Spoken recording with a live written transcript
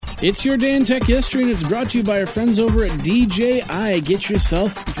It's your day in tech history, and it's brought to you by our friends over at DJI. Get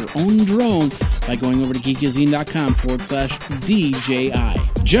yourself your own drone by going over to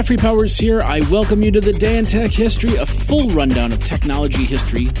geekazine.com/DJI. Jeffrey Powers here. I welcome you to the Day in Tech History, a full rundown of technology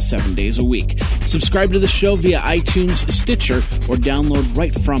history 7 days a week. Subscribe to the show via iTunes, Stitcher, or download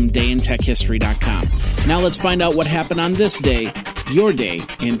right from dayintechhistory.com. Now let's find out what happened on this day, your day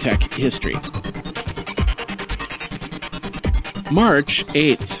in tech history. March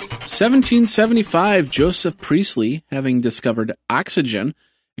 8th. 1775, Joseph Priestley, having discovered oxygen,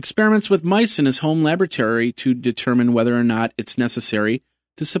 experiments with mice in his home laboratory to determine whether or not it's necessary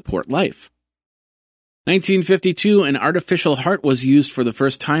to support life. 1952, an artificial heart was used for the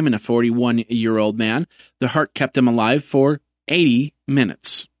first time in a 41-year-old man. The heart kept him alive for 80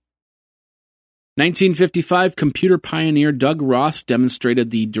 minutes. 1955, computer pioneer Doug Ross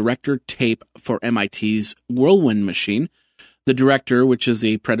demonstrated the director tape for MIT's Whirlwind machine. The director, which is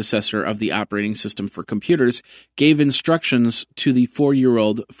a predecessor of the operating system for computers, gave instructions to the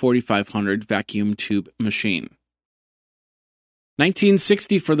 4-year-old 4500 vacuum tube machine.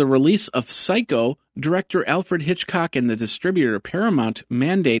 1960, for the release of Psycho, director Alfred Hitchcock and the distributor Paramount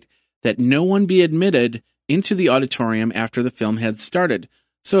mandate that no one be admitted into the auditorium after the film had started,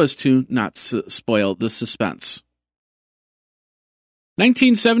 so as to not spoil the suspense.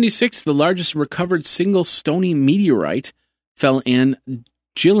 1976, the largest recovered single stony meteorite fell in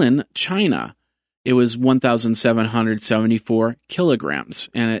Jilin, China. It was 1,774 kilograms,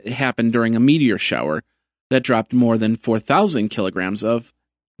 and it happened during a meteor shower that dropped more than 4,000 kilograms of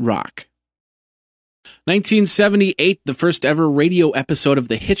rock. 1978, the first ever radio episode of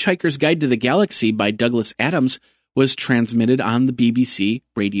The Hitchhiker's Guide to the Galaxy by Douglas Adams was transmitted on the BBC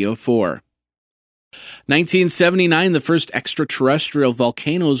Radio 4. 1979, the first extraterrestrial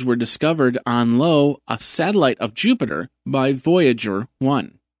volcanoes were discovered on Io, a satellite of Jupiter, by Voyager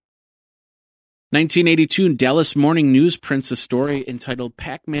 1. 1982, Dallas Morning News prints a story entitled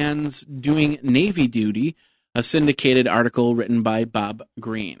Pac-Man's Doing Navy Duty, a syndicated article written by Bob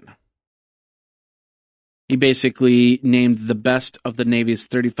Greene. He basically named the best of the Navy's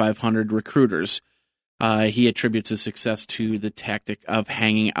 3,500 recruiters. He attributes his success to the tactic of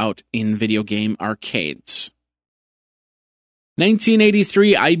hanging out in video game arcades.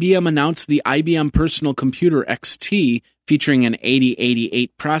 1983, IBM announced the IBM Personal Computer XT, featuring an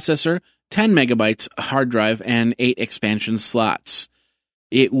 8088 processor, 10 megabytes hard drive, and 8 expansion slots.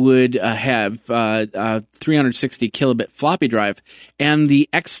 It would have a 360 kilobit floppy drive, and the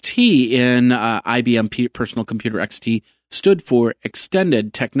XT in IBM Personal Computer XT stood for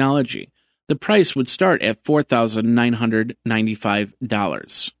Extended Technology. The price would start at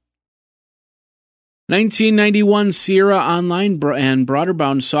 $4,995. 1991, Sierra Online and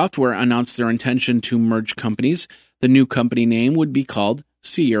Broaderbound Software announced their intention to merge companies. The new company name would be called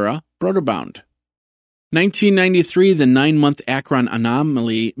Sierra Broaderbound. 1993, the 9-month Akron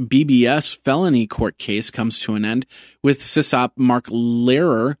Anomaly BBS felony court case comes to an end, with SysOp Mark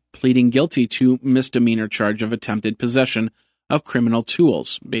Lehrer pleading guilty to misdemeanor charge of attempted possession of criminal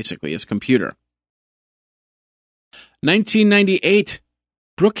tools, basically his computer. 1998,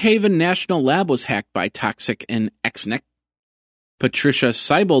 Brookhaven National Lab was hacked by Toxic and XNet. Patricia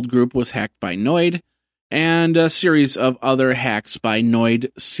Seibold Group was hacked by Noid, and a series of other hacks by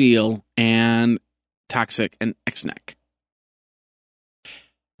Noid, Seal, and Toxic and XNet.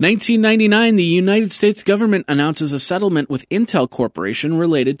 1999, the United States government announces a settlement with Intel Corporation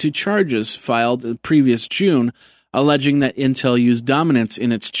related to charges filed the previous June, alleging that Intel used dominance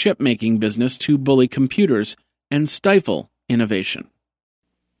in its chip-making business to bully computers and stifle innovation.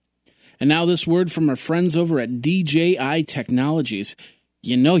 And now this word from our friends over at DJI Technologies.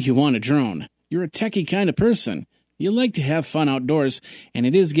 You know you want a drone. You're a techie kind of person. You like to have fun outdoors, and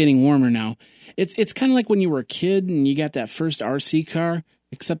it is getting warmer now. It's kind of like when you were a kid and you got that first RC car,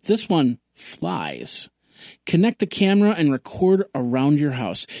 except this one flies. Connect the camera and record around your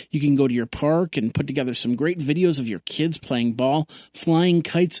house. You can go to your park and put together some great videos of your kids playing ball, flying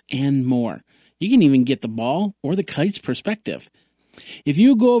kites, and more. You can even get the ball or the kite's perspective. If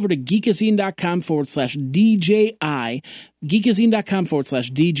you go over to geekazine.com/DJI,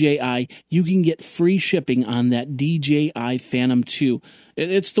 geekazine.com/DJI, you can get free shipping on that DJI Phantom 2.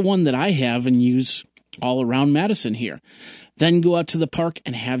 It's the one that I have and use all around Madison here. Then go out to the park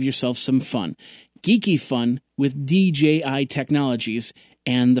and have yourself some fun. Geeky fun with DJI Technologies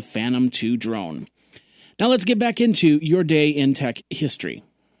and the Phantom 2 drone. Now let's get back into your day in tech history.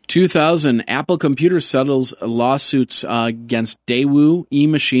 2000, Apple Computer settles lawsuits against Daewoo,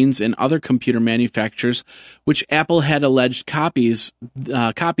 eMachines, and other computer manufacturers, which Apple had alleged copied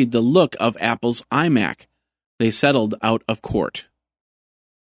the look of Apple's iMac. They settled out of court.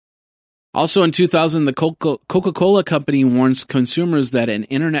 Also in 2000, the Coca-Cola Company warns consumers that an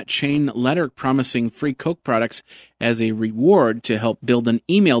internet chain letter promising free Coke products as a reward to help build an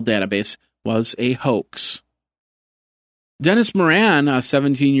email database was a hoax. Dennis Moran, a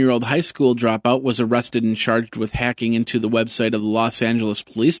 17-year-old high school dropout, was arrested and charged with hacking into the website of the Los Angeles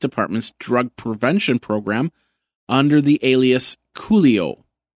Police Department's drug prevention program under the alias Coolio.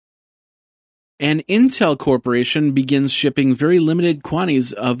 And Intel Corporation begins shipping very limited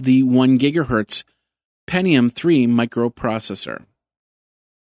quantities of the 1 GHz Pentium 3 microprocessor.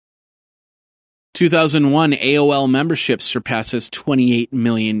 2001, AOL membership surpasses 28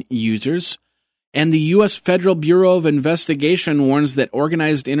 million users. And the U.S. Federal Bureau of Investigation warns that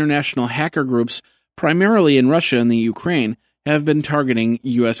organized international hacker groups, primarily in Russia and the Ukraine, have been targeting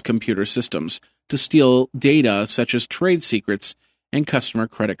U.S. computer systems to steal data such as trade secrets and customer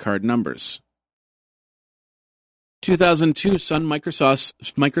credit card numbers. 2002, Sun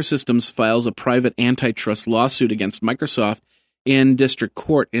Microsystems files a private antitrust lawsuit against Microsoft in district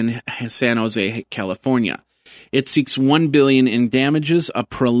court in San Jose, California. It seeks $1 billion in damages, a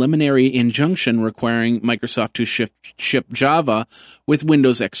preliminary injunction requiring Microsoft to ship Java with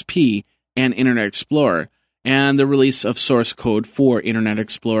Windows XP and Internet Explorer, and the release of source code for Internet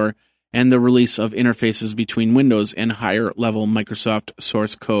Explorer, and the release of interfaces between Windows and higher-level Microsoft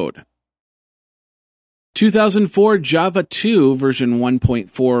source code. 2004, Java 2 version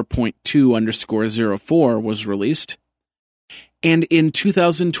 1.4.2_04 was released. And in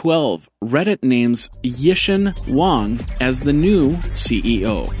 2012, Reddit names Yishin Wang as the new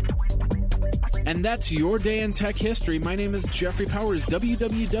CEO. And that's your day in tech history. My name is Jeffrey Powers,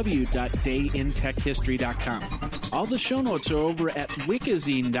 www.dayintechhistory.com. All the show notes are over at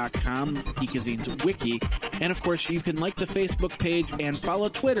wikizine.com, Geekazine's wiki. And of course, you can like the Facebook page and follow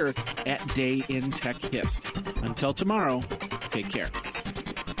Twitter at Day in Tech Hist. Until tomorrow, take care.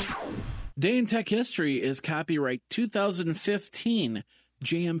 Day in Tech History is copyright 2015,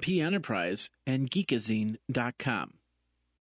 JMP Enterprise and Geekazine.com.